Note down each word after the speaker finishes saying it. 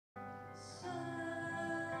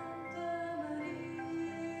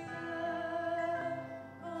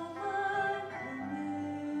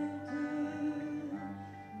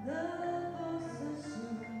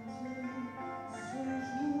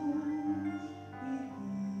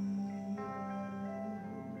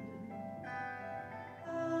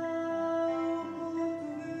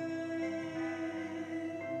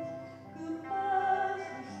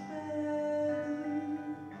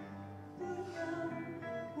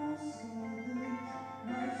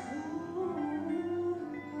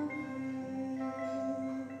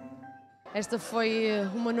Esta foi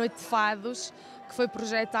uma noite de fados que foi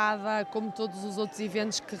projetada, como todos os outros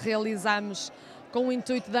eventos que realizamos, com o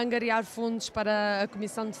intuito de angariar fundos para a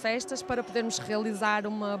Comissão de Festas, para podermos realizar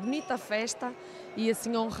uma bonita festa e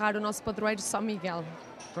assim honrar o nosso padroeiro S.Miguel.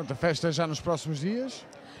 Portanto, a festa é já nos próximos dias?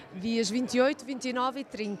 Dias 28, 29 e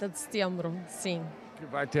 30 de setembro, sim. Que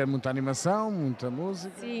vai ter muita animação, muita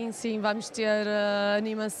música? Sim, vamos ter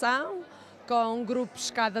animação com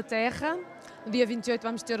grupos cá da terra. No dia 28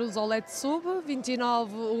 vamos ter o Zolete Sub,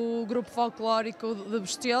 29 o grupo folclórico de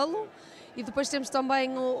Bustelo e depois temos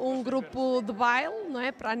também um grupo de baile, não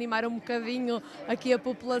é? Para animar um bocadinho aqui a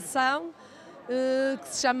população, que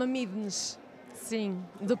se chama Midnes. Sim,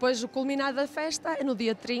 depois o culminar da festa é no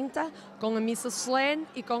dia 30, com a missa solene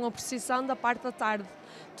e com a procissão da parte da tarde.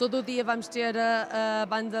 Todo o dia vamos ter a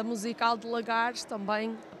banda musical de Lagares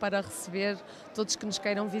também para receber todos que nos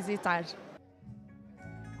queiram visitar.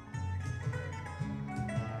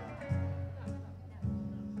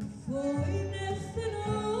 Foi